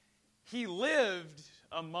He lived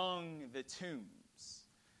among the tombs.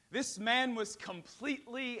 This man was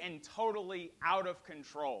completely and totally out of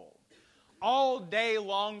control. All day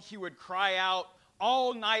long he would cry out.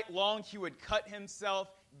 All night long he would cut himself.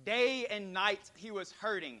 Day and night he was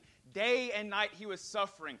hurting. Day and night he was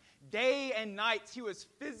suffering. Day and night he was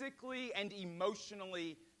physically and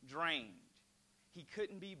emotionally drained. He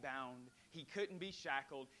couldn't be bound. He couldn't be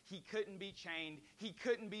shackled. He couldn't be chained. He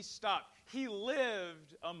couldn't be stopped. He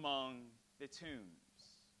lived among the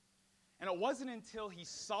tombs. And it wasn't until he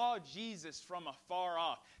saw Jesus from afar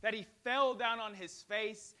off that he fell down on his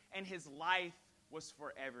face and his life was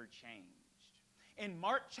forever changed. In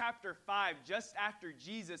Mark chapter 5, just after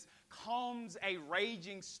Jesus calms a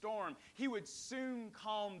raging storm, he would soon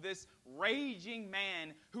calm this raging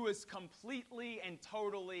man who is completely and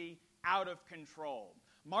totally out of control.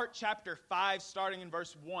 Mark chapter 5, starting in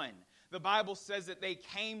verse 1, the Bible says that they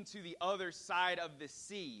came to the other side of the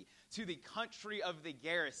sea, to the country of the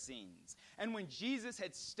Gerasenes. And when Jesus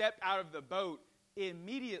had stepped out of the boat,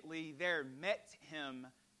 immediately there met him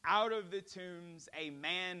out of the tombs a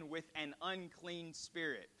man with an unclean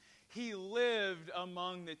spirit. He lived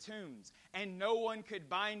among the tombs, and no one could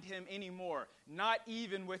bind him anymore, not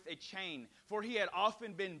even with a chain. For he had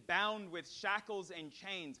often been bound with shackles and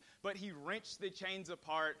chains, but he wrenched the chains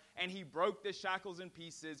apart, and he broke the shackles in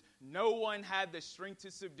pieces. No one had the strength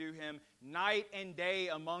to subdue him. Night and day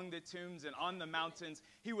among the tombs and on the mountains,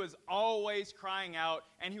 he was always crying out,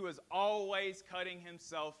 and he was always cutting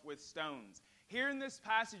himself with stones. Here in this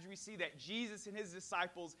passage, we see that Jesus and his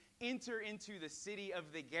disciples enter into the city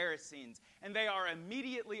of the Gerasenes, and they are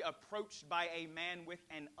immediately approached by a man with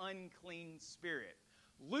an unclean spirit.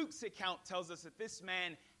 Luke's account tells us that this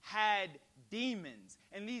man had demons,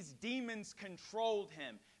 and these demons controlled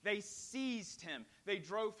him. They seized him. They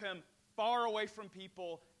drove him far away from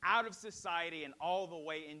people, out of society, and all the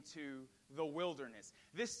way into the wilderness.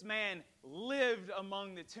 This man lived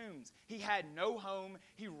among the tombs. He had no home.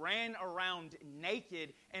 He ran around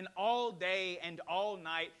naked, and all day and all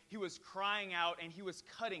night he was crying out and he was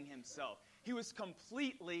cutting himself. He was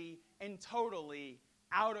completely and totally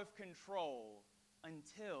out of control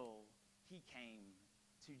until he came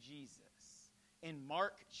to Jesus. In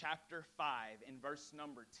Mark chapter 5, in verse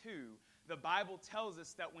number 2, the Bible tells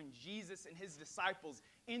us that when Jesus and his disciples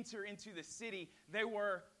enter into the city, they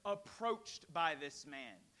were approached by this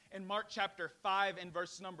man. In Mark chapter 5 and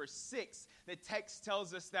verse number 6, the text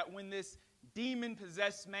tells us that when this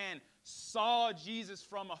demon-possessed man saw Jesus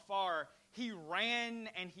from afar, he ran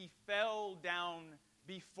and he fell down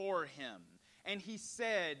before him. And he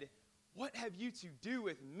said, "What have you to do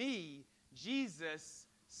with me, Jesus,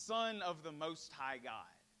 Son of the Most High God?"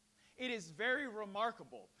 It is very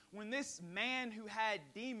remarkable. When this man who had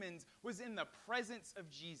demons was in the presence of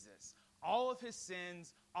Jesus, all of his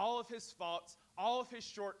sins, all of his faults, all of his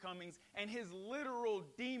shortcomings, and his literal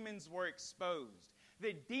demons were exposed.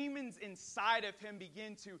 The demons inside of him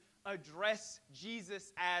begin to address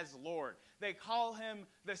Jesus as Lord. They call him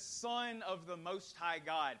the Son of the Most High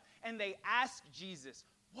God. And they ask Jesus,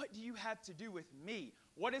 "What do you have to do with me?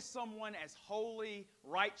 What is someone as holy,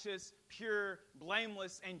 righteous, pure,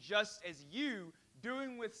 blameless, and just as you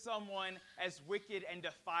doing with someone as wicked and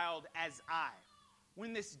defiled as I?"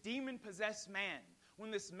 When this demon-possessed man,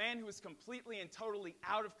 when this man who was completely and totally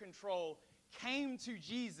out of control came to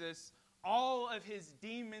Jesus, all of his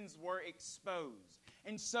demons were exposed.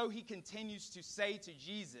 And so he continues to say to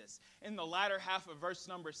Jesus in the latter half of verse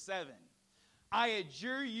number 7, "I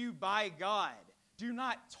adjure you by God, do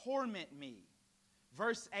not torment me."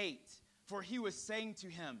 Verse 8, "For he was saying to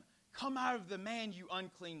him, 'Come out of the man, you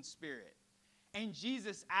unclean spirit.' And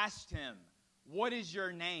Jesus asked him, 'What is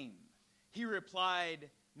your name?' He replied,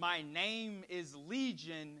 'My name is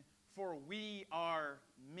Legion, for we are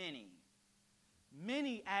many.'"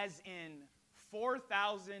 Many as in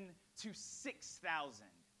 4,000 to 6,000.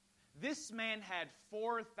 This man had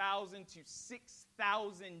 4,000 to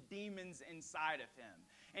 6,000 demons inside of him.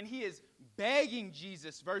 And he is begging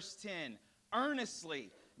Jesus, verse 10,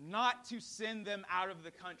 earnestly not to send them out of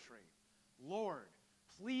the country. "Lord,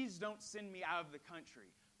 please don't send me out of the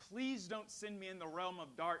country. Please don't send me in the realm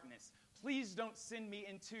of darkness. Please don't send me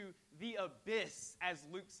into the abyss," as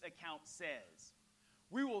Luke's account says.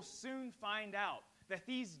 We will soon find out that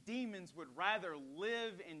these demons would rather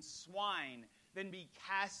live in swine than be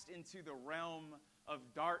cast into the realm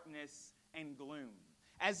of darkness and gloom.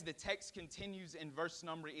 As the text continues in verse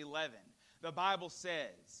number 11, the Bible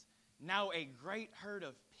says, "Now a great herd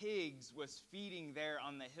of pigs was feeding there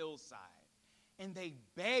on the hillside. And they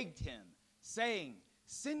begged him, saying,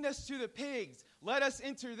 'Send us to the pigs, let us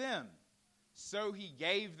enter them.' So he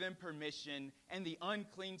gave them permission, and the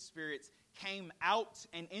unclean spirits came out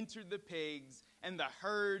and entered the pigs, and the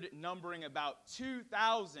herd, numbering about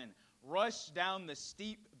 2,000, rushed down the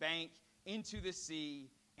steep bank into the sea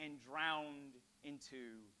and drowned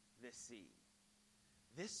into the sea.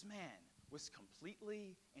 This man was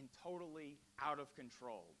completely and totally out of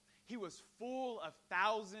control. He was full of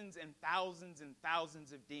thousands and thousands and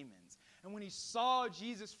thousands of demons. And when he saw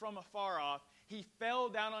Jesus from afar off, he fell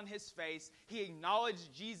down on his face. He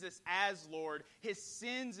acknowledged Jesus as Lord. His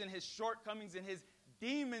sins and his shortcomings and his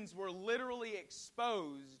demons were literally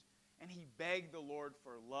exposed. And he begged the Lord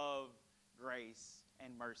for love, grace,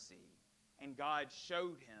 and mercy. And God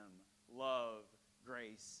showed him love,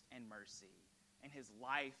 grace, and mercy. And his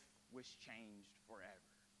life was changed forever.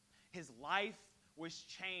 His life was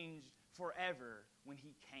changed forever when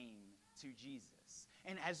he came to Jesus.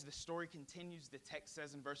 And as the story continues, the text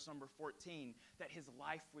says in verse number 14 that his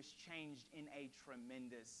life was changed in a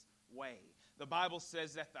tremendous way. The Bible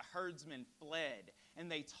says that the herdsmen fled,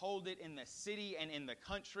 and they told it in the city and in the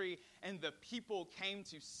country, and the people came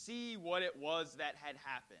to see what it was that had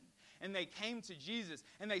happened. And they came to Jesus,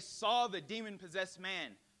 and they saw the demon-possessed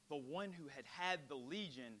man, the one who had had the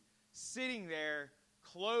legion, sitting there,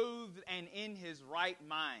 clothed and in his right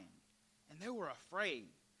mind. And they were afraid.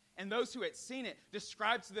 And those who had seen it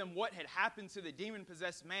described to them what had happened to the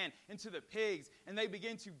demon-possessed man and to the pigs. And they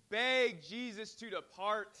began to beg Jesus to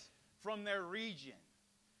depart from their region.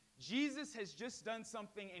 Jesus has just done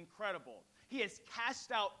something incredible. He has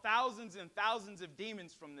cast out thousands and thousands of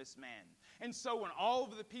demons from this man. And so when all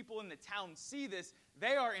of the people in the town see this,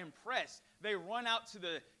 they are impressed. They run out to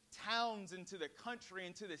the towns and to the country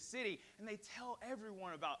and to the city, and they tell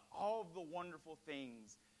everyone about all of the wonderful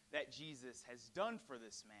things that Jesus has done for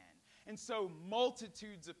this man. And so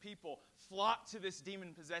multitudes of people flock to this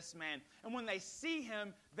demon-possessed man, and when they see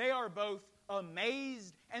him, they are both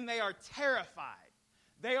amazed and they are terrified.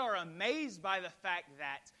 They are amazed by the fact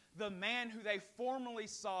that the man who they formerly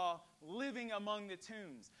saw living among the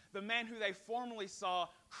tombs, the man who they formerly saw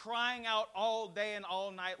crying out all day and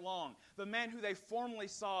all night long, the man who they formerly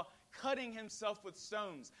saw cutting himself with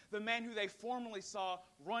stones, the man who they formerly saw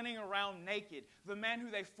running around naked, the man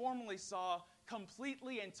who they formerly saw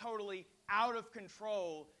completely and totally out of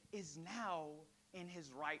control is now in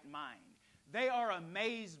his right mind. They are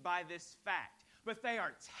amazed by this fact, but they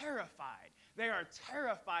are terrified. They are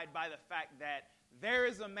terrified by the fact that there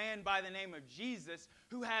is a man by the name of Jesus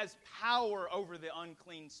who has power over the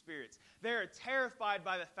unclean spirits. They are terrified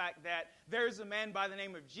by the fact that there is a man by the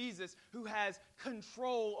name of Jesus who has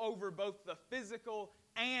control over both the physical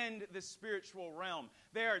and the spiritual realm.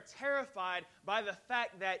 They are terrified by the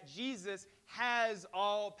fact that Jesus has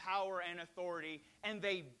all power and authority, and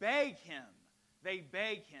they beg him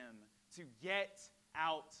to get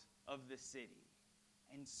out of the city.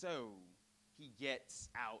 And so he gets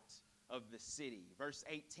out of the city. Verse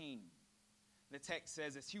 18, the text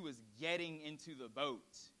says, as he was getting into the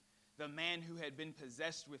boat, the man who had been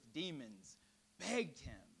possessed with demons begged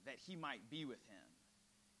him that he might be with him.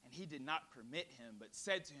 And he did not permit him, but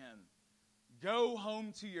said to him, go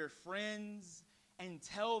home to your friends and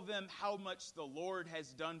tell them how much the Lord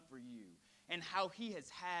has done for you and how he has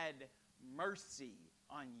had mercy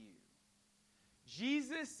on you.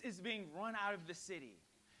 Jesus is being run out of the city.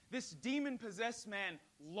 This demon-possessed man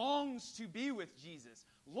longs to be with Jesus.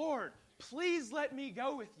 Lord, please let me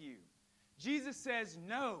go with you. Jesus says,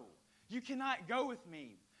 no, you cannot go with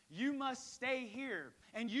me. You must stay here,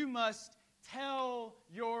 and you must tell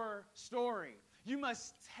your story. You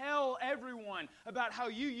must tell everyone about how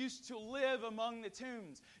you used to live among the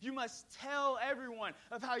tombs. You must tell everyone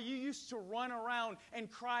of how you used to run around and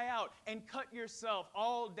cry out and cut yourself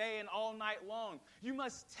all day and all night long. You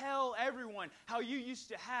must tell everyone how you used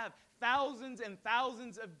to have thousands and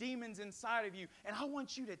thousands of demons inside of you. And I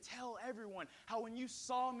want you to tell everyone how when you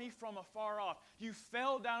saw me from afar off, you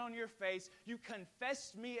fell down on your face, you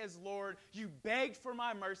confessed me as Lord, you begged for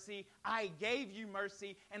my mercy, I gave you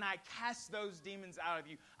mercy, and I cast those demons out of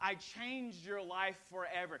you. I changed your life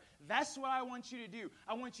forever. That's what I want you to do.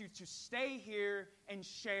 I want you to stay here and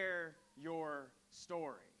share your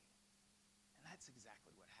story. And that's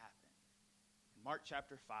exactly what happened. In Mark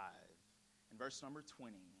chapter 5, in verse number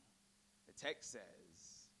 20, the text says,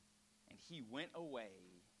 and he went away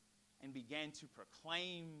and began to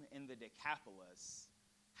proclaim in the Decapolis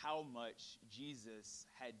how much Jesus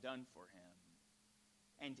had done for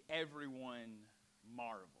him. And everyone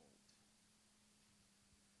marveled.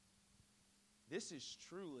 This is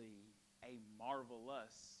truly a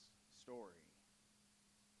marvelous story.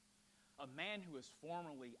 A man who was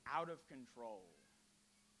formerly out of control.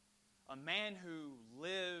 a man who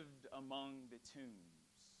lived among the tombs,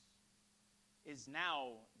 is now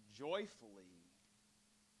joyfully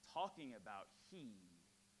talking about he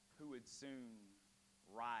who would soon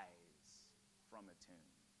rise from a tomb.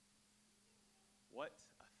 What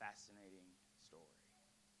a fascinating story.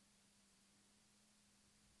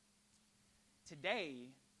 Today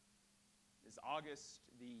is August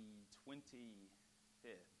the 25th,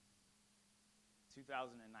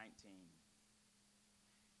 2019.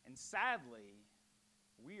 And sadly,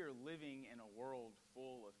 we are living in a world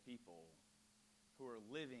full of people who are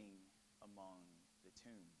living among the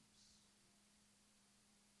tombs.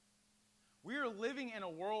 We are living in a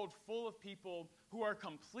world full of people who are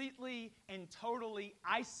completely and totally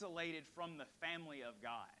isolated from the family of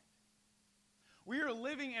God. We are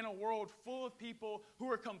living in a world full of people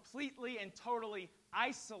who are completely and totally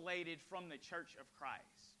isolated from the church of Christ.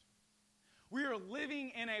 We are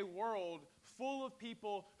living in a world full of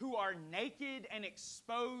people who are naked and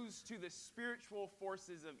exposed to the spiritual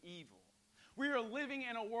forces of evil. We are living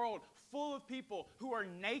in a world full of people who are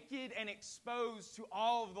naked and exposed to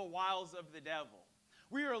all of the wiles of the devil.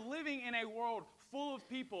 We are living in a world full of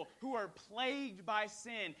people who are plagued by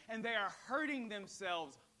sin, and they are hurting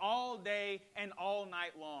themselves all day and all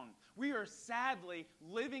night long. We are sadly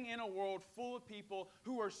living in a world full of people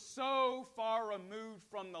who are so far removed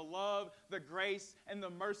from the love, the grace, and the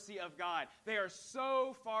mercy of God. They are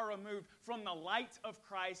so far removed from the light of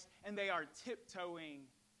Christ, and they are tiptoeing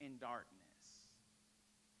in darkness.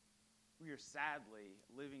 We are sadly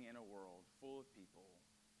living in a world full of people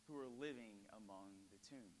who are living among the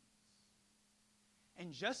tombs.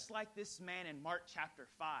 And just like this man in Mark chapter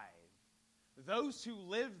 5, those who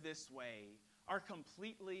live this way are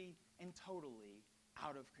completely and totally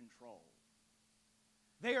out of control.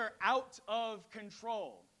 They are out of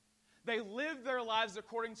control. They live their lives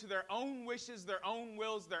according to their own wishes, their own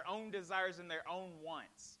wills, their own desires, and their own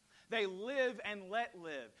wants. They live and let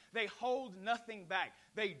live. They hold nothing back.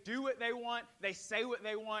 They do what they want. They say what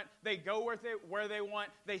they want. They go where they want.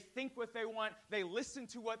 They think what they want. They listen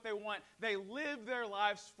to what they want. They live their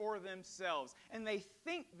lives for themselves. And they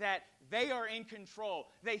think that they are in control.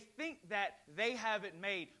 They think that they have it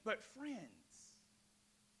made. But friends,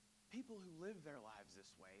 people who live their lives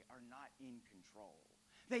this way are not in control.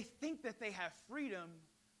 They think that they have freedom,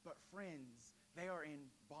 but friends, they are in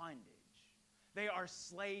bondage. They are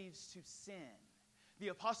slaves to sin. The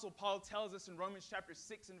Apostle Paul tells us in Romans chapter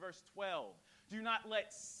 6 and verse 12, do not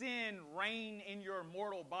let sin reign in your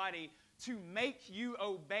mortal body to make you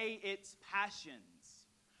obey its passions.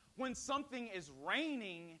 When something is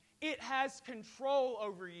reigning, it has control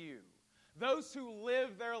over you. Those who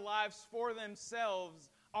live their lives for themselves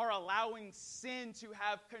are allowing sin to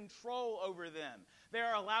have control over them. They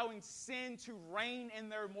are allowing sin to reign in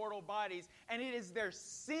their mortal bodies, and it is their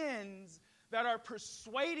sins that are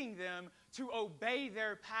persuading them to obey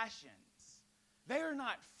their passions. They are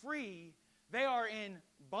not free, they are in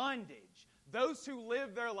bondage. Those who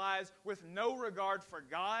live their lives with no regard for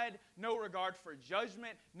God, no regard for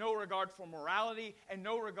judgment, no regard for morality, and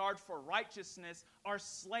no regard for righteousness are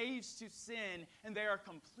slaves to sin, and they are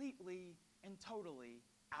completely and totally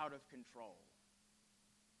out of control.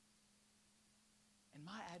 And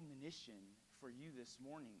my admonition for you this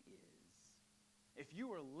morning is, if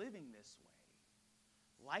you are living this way,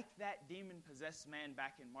 like that demon-possessed man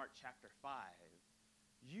back in Mark chapter 5,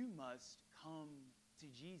 you must come to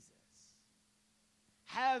Jesus.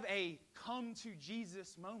 Have a come to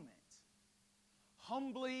Jesus moment.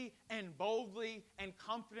 Humbly and boldly and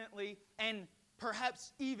confidently and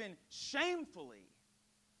perhaps even shamefully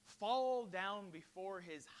fall down before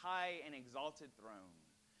his high and exalted throne.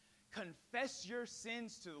 Confess your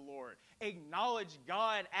sins to the Lord. Acknowledge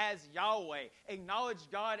God as Yahweh. Acknowledge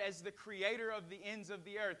God as the creator of the ends of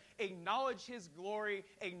the earth. Acknowledge His glory.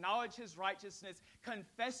 Acknowledge His righteousness.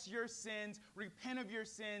 Confess your sins. Repent of your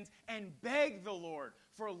sins. And beg the Lord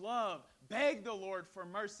for love. Beg the Lord for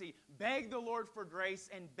mercy. Beg the Lord for grace.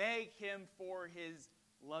 And beg Him for His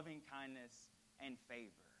loving kindness and favor.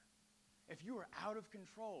 If you are out of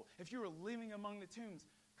control, if you are living among the tombs,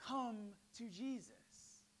 come to Jesus.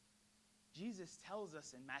 Jesus tells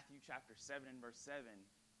us in Matthew chapter 7 and verse 7,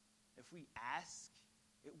 if we ask,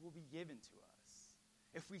 it will be given to us.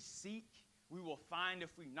 If we seek, we will find.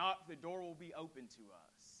 If we knock, the door will be open to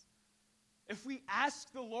us. If we ask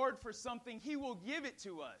the Lord for something, He will give it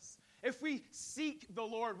to us. If we seek the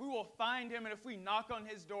Lord, we will find Him. And if we knock on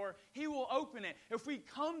His door, He will open it. If we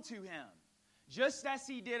come to Him, just as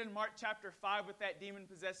He did in Mark chapter 5 with that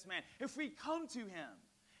demon-possessed man, if we come to Him,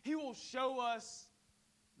 He will show us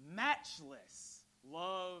matchless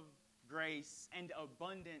love, grace, and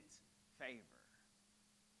abundant favor.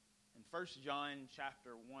 And 1 John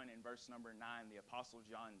chapter 1 and verse number 9, the Apostle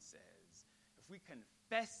John says, if we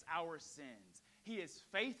confess our sins, He is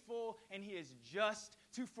faithful and He is just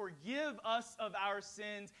to forgive us of our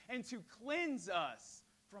sins and to cleanse us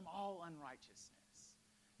from all unrighteousness.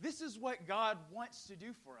 This is what God wants to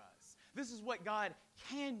do for us. This is what God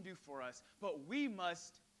can do for us, but we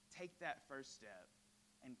must take that first step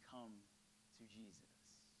and come to Jesus.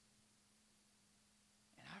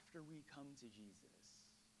 And after we come to Jesus,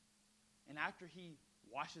 and after He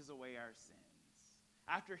washes away our sins,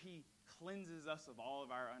 after He cleanses us of all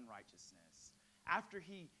of our unrighteousness, after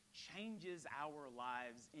He changes our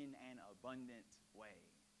lives in an abundant way,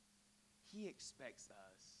 He expects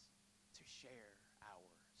us to share our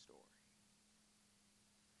story.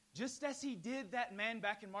 Just as He did that man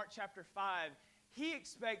back in Mark chapter 5, He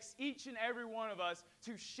expects each and every one of us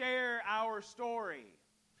to share our story.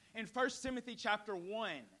 In 1 Timothy chapter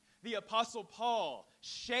 1, the Apostle Paul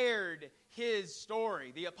shared his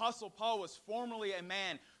story. The Apostle Paul was formerly a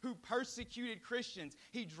man who persecuted Christians.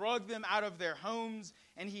 He drug them out of their homes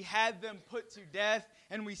and he had them put to death.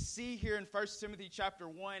 And we see here in 1 Timothy chapter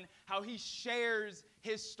 1 how he shares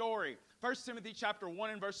his story. 1 Timothy chapter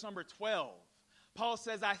 1 and verse number 12. Paul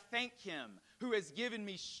says, I thank Him who has given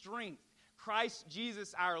me strength, Christ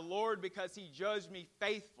Jesus our Lord, because He judged me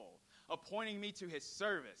faithful, appointing me to His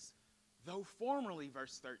service. Though formerly,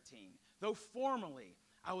 verse 13, though formerly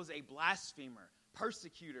I was a blasphemer,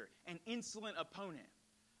 persecutor, and insolent opponent,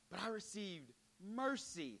 but I received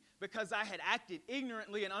mercy because I had acted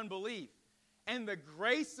ignorantly in unbelief. And the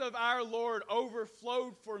grace of our Lord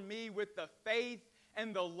overflowed for me with the faith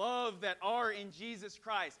and the love that are in Jesus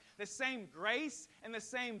Christ. The same grace and the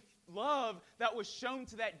same love that was shown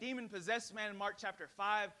to that demon-possessed man in Mark chapter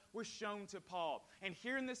 5 was shown to Paul. And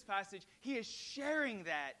here in this passage, he is sharing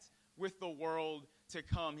that with the world to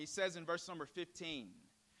come. He says in verse number 15,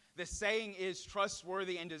 the saying is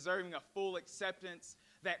trustworthy and deserving of full acceptance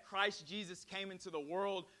that Christ Jesus came into the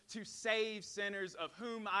world to save sinners, of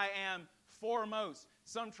whom I am foremost.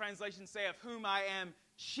 Some translations say of whom I am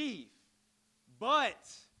chief. But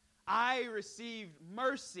I received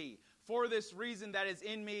mercy for this reason that is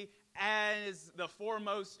in me, as the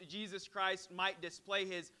foremost Jesus Christ might display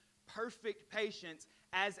His perfect patience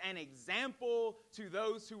as an example to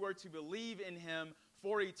those who were to believe in Him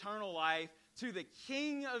for eternal life. To the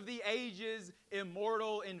King of the ages,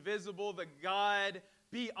 immortal, invisible, the God,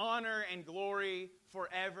 be honor and glory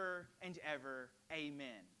forever and ever.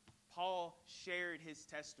 Amen. Paul shared his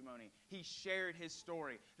testimony. He shared his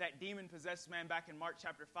story. That demon-possessed man back in Mark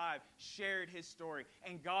chapter 5 shared his story.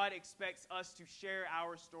 And God expects us to share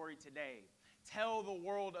our story today. Tell the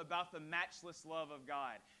world about the matchless love of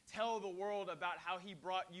God. Tell the world about how He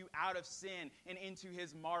brought you out of sin and into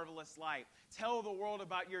His marvelous light. Tell the world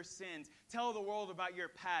about your sins. Tell the world about your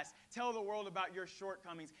past. Tell the world about your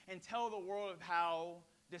shortcomings. And tell the world of how,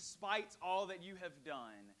 despite all that you have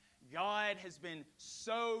done, God has been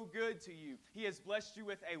so good to you. He has blessed you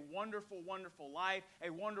with a wonderful, wonderful life, a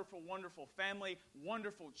wonderful, wonderful family,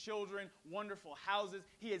 wonderful children, wonderful houses.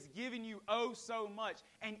 He has given you oh so much.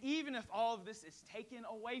 And even if all of this is taken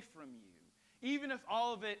away from you, even if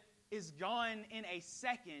all of it is gone in a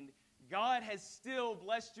second, God has still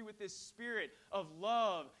blessed you with this spirit of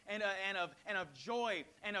love and of joy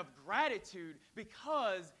and of gratitude,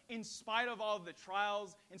 because in spite of all the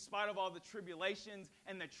trials, in spite of all the tribulations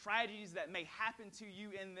and the tragedies that may happen to you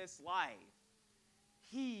in this life,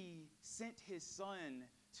 He sent His Son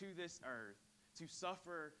to this earth to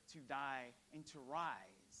suffer, to die, and to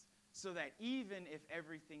rise, so that even if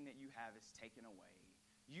everything that you have is taken away,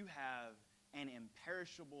 you have an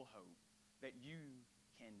imperishable hope that you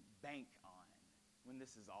can bank on when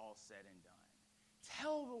this is all said and done.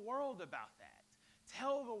 Tell the world about that.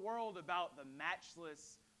 Tell the world about the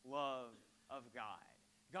matchless love of God.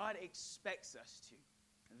 God expects us to.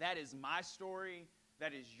 That is my story.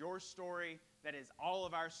 That is your story. That is all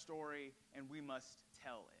of our story, and we must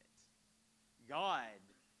tell it. God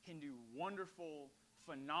can do wonderful,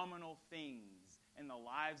 phenomenal things in the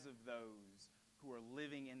lives of those who are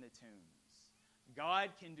living in the tombs. God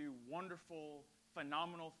can do wonderful,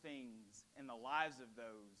 phenomenal things in the lives of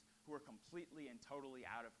those who are completely and totally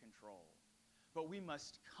out of control. But we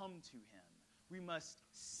must come to Him. We must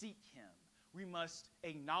seek Him. We must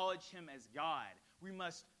acknowledge Him as God. We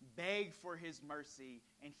must beg for His mercy,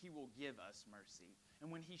 and He will give us mercy.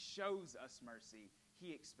 And when He shows us mercy,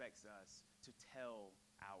 He expects us to tell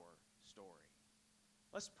our story.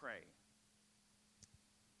 Let's pray.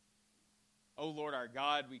 O Lord our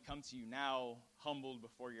God, we come to you now humbled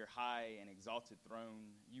before your high and exalted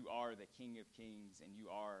throne. You are the King of kings, and you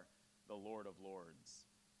are the Lord of lords.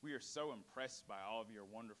 We are so impressed by all of your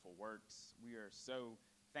wonderful works. We are so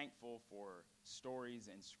thankful for stories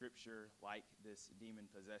in Scripture like this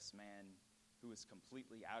demon-possessed man who is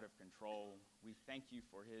completely out of control. We thank you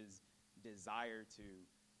for his desire to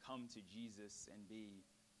come to Jesus and be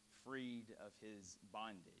freed of his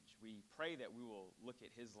bondage. We pray that we will look at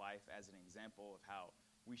his life as an example of how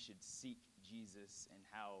we should seek Jesus and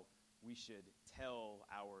how we should tell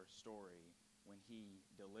our story when he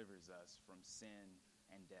delivers us from sin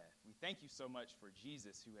and death. We thank you so much for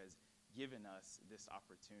Jesus, who has given us this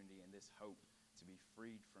opportunity and this hope to be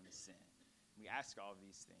freed from sin. We ask all of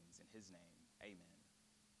these things in his name. Amen.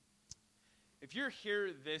 If you're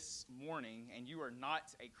here this morning and you are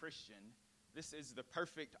not a Christian, this is the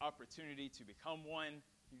perfect opportunity to become one.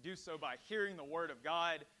 You do so by hearing the word of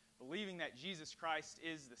God, believing that Jesus Christ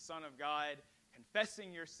is the Son of God,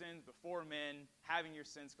 confessing your sins before men, having your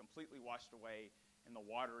sins completely washed away in the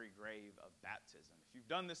watery grave of baptism. If you've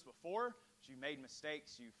done this before, if you've made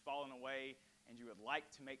mistakes, you've fallen away, and you would like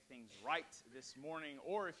to make things right this morning,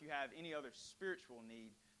 or if you have any other spiritual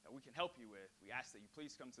need that we can help you with, we ask that you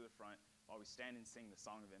please come to the front while we stand and sing the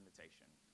song of invitation.